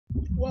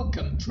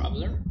Welcome,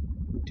 traveler!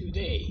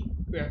 Today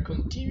we are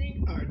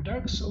continuing our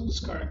Dark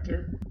Souls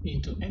character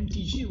into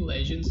MTG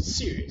Legends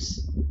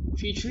series,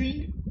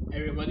 featuring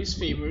everybody's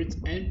favorite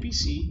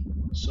NPC,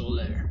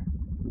 Solaire.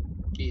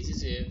 This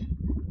is it.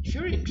 If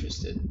you're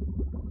interested,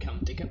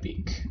 come take a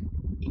peek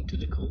into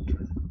the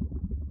cauldron.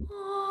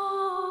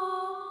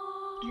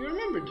 Do you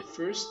remember the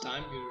first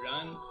time you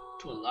ran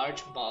to a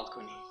large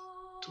balcony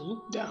to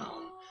look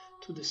down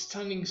to the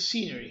stunning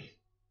scenery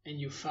and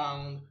you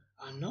found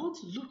an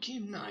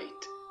odd-looking knight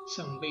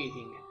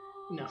sunbathing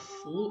in a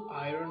full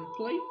iron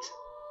plate?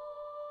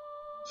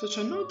 Such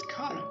an odd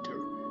character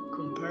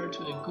compared to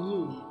the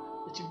gloom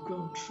that you've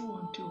gone through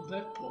until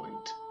that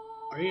point.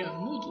 Are you a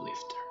mood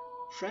lifter,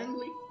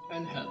 friendly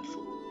and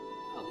helpful,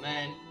 a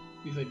man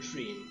with a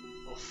dream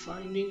of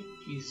finding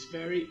his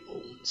very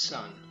own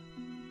son?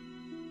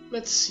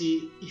 Let's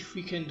see if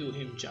we can do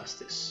him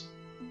justice.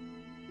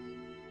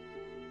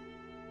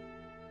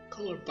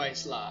 Color by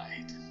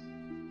slide.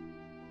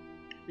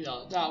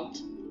 Without doubt,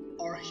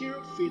 our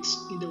hero fits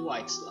in the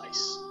white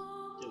slice.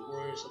 The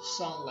Warriors of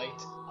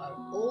Sunlight are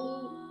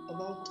all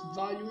about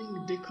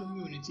valuing the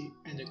community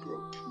and the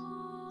group,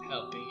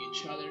 helping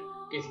each other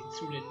getting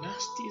through the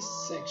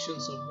nastiest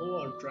sections of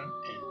Waldron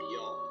and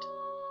beyond.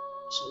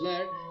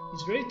 Solaire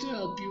is ready to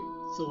help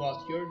you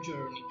throughout your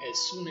journey as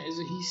soon as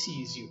he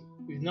sees you,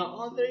 with no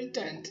other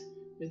intent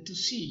than to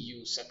see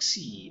you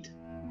succeed.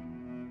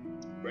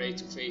 Ready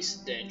to face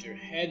danger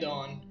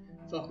head-on,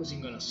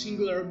 focusing on a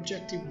singular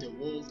objective the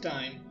whole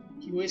time,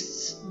 he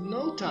wastes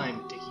no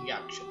time taking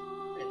action,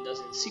 and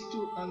doesn't seek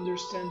to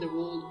understand the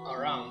world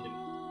around him.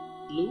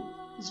 Blue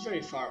is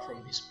very far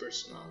from his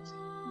personality.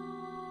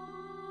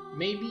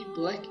 Maybe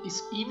black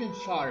is even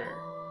farther.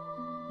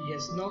 He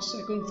has no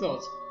second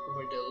thought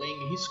over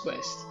delaying his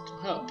quest to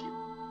help you,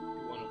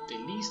 one of the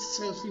least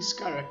selfish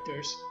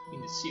characters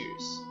in the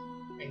series,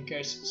 and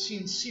cares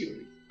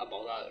sincerely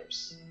about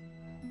others.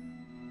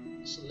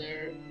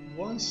 Solaire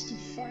wants to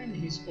find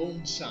his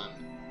own son.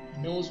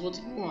 He knows what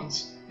he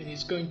wants and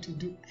is going to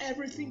do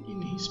everything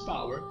in his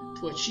power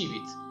to achieve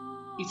it.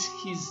 It's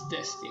his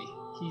destiny.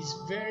 He is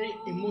very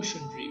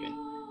emotion driven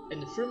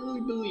and firmly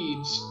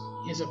believes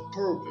he has a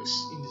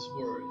purpose in this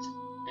world.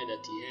 And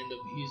at the end of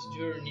his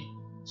journey,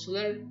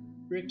 Solaire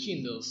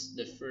rekindles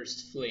the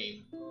first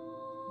flame.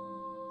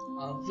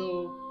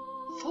 Although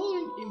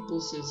following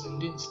impulses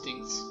and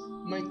instincts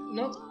might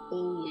not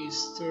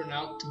always turn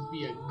out to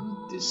be a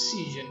good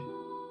decision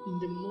in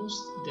the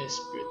most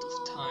desperate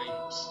of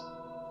times.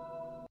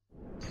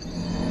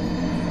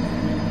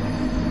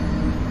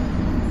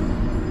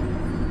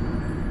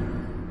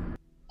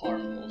 Our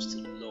most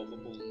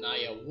lovable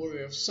Naya,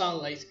 Warrior of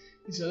Sunlight,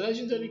 is a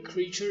legendary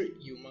creature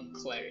human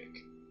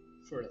cleric.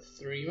 For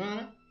 3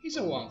 mana, he's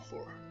a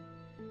 1/4.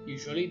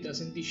 Usually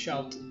doesn't dish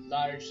out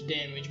large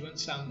damage when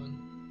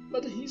summoned,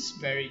 but he's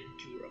very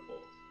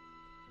durable.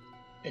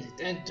 As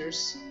it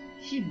enters,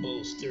 he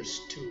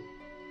bolsters too.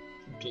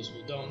 For those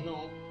who don't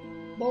know,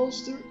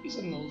 bolster is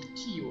an old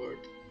keyword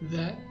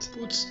that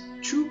puts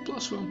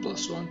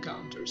 2+1/+1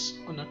 counters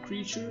on a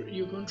creature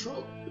you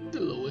control with the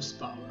lowest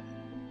power.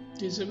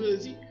 This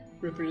ability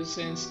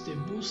represents the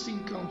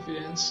boosting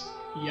confidence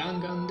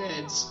young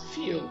undeads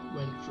feel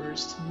when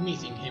first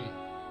meeting him.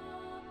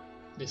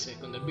 The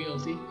second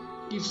ability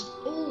gives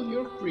all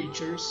your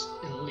creatures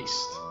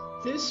enlist.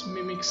 This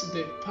mimics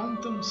the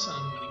phantom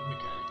summoning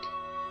mechanic.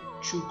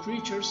 2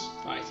 creatures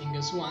fighting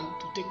as one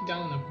to take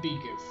down a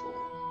bigger foe.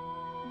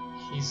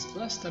 His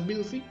last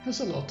ability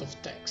has a lot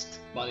of text,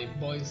 but it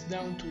boils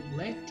down to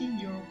letting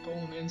your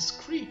opponent's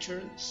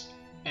creatures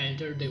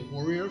enter the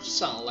Warrior of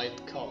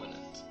Sunlight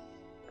Covenant.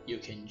 You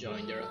can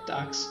join their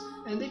attacks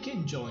and they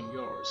can join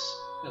yours,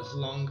 as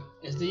long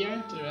as they are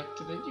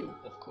interactive at you,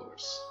 of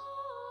course,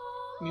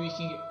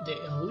 mimicking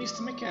the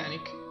enlist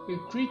mechanic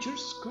with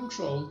creatures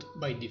controlled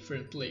by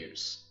different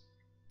players.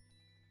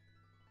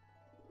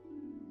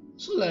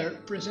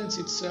 Solaire presents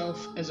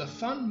itself as a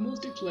fun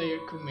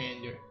multiplayer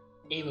commander,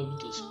 able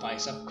to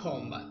spice up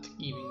combat,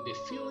 giving the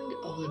feeling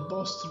of the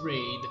boss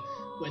raid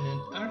when an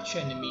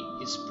archenemy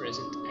is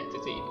present at the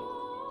table.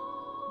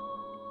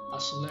 A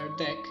Solaire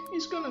deck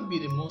is gonna be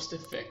the most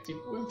effective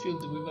when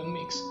filled with a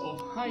mix of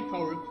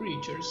high-power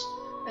creatures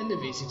and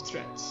evasive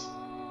threats.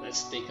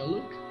 Let's take a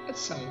look at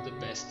some of the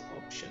best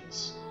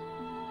options.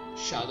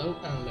 Shadow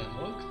and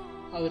Landwalk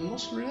are the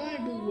most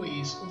reliable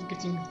ways of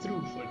getting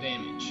through for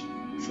damage.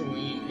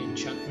 Throwing in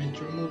enchantment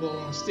removal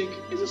on a stick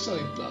is a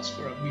solid plus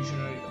for a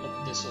visionary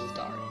of the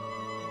Soltari.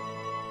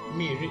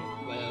 Miri,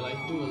 while a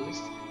light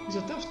duelist, is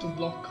a tough to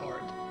block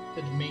card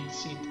that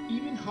makes it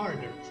even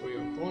harder for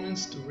your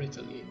opponents to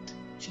retaliate.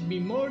 She'd be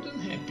more than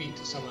happy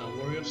to summon a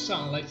Warrior of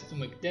Sunlight to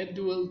make that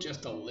duel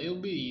just a little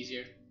bit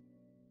easier.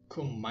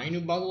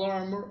 Combined Battle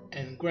Armor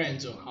and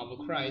Granzo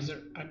Havoc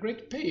Riser are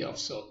great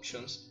payoffs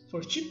options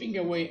for chipping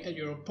away at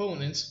your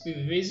opponents with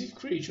evasive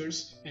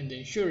creatures and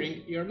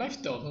ensuring your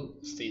life total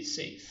stays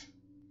safe.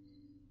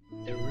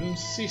 The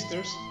Rune's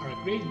Sisters are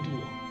a great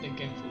duo that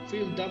can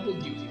fulfill double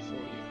duty for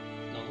you.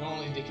 Not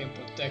only they can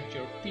protect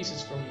your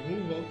pieces from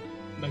removal,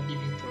 but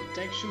giving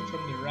protection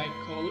from the right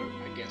color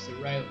against the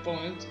right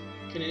opponent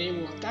can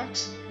enable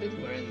attacks that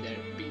weren't there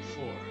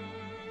before.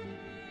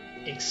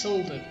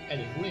 Exalted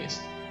added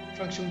list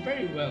function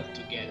very well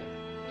together.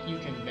 You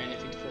can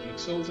benefit from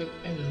Exalted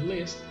added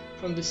list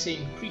from the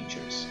same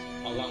creatures,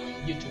 allowing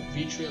you to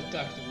virtually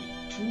attack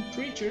with 2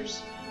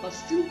 creatures but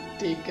still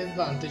take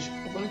advantage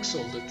of an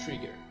Exalted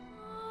trigger.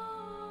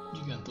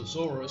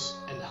 Gigantosaurus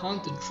and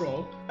Hunted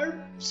Troll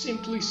are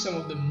simply some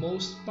of the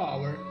most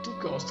power to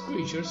cost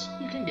creatures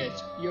you can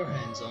get your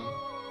hands on.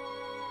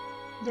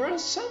 There are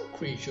some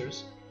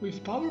creatures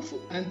with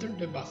powerful enter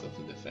the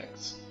battlefield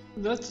effects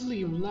that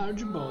leave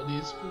large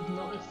bodies with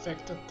no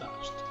effect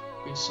attached.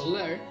 With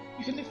Solaire,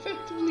 you can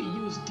effectively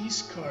use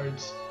these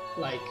cards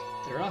like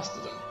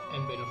Terastodon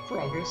and Bane of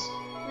Progress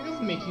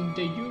without making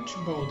the huge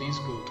bodies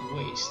go to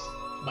waste,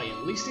 by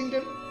enlisting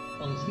them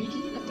on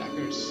sneaky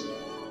attackers.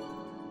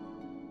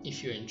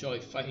 If you enjoy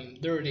fighting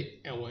dirty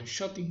and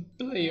one-shotting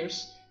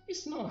players,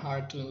 it's not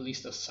hard to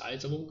enlist a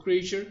sizable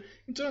creature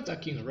into an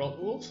attacking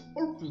Roadwolf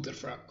or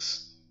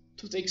Butterfrax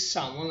to take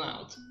someone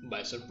out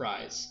by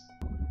surprise.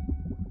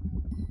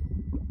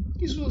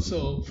 This was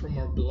all from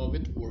our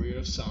beloved Warrior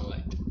of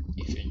Sunlight.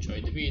 If you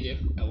enjoyed the video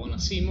and wanna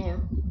see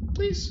more,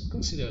 please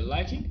consider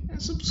liking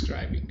and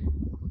subscribing.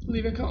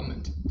 Leave a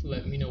comment to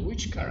let me know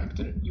which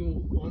character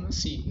you wanna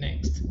see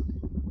next.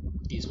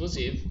 This was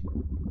Eve,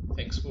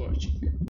 thanks for watching.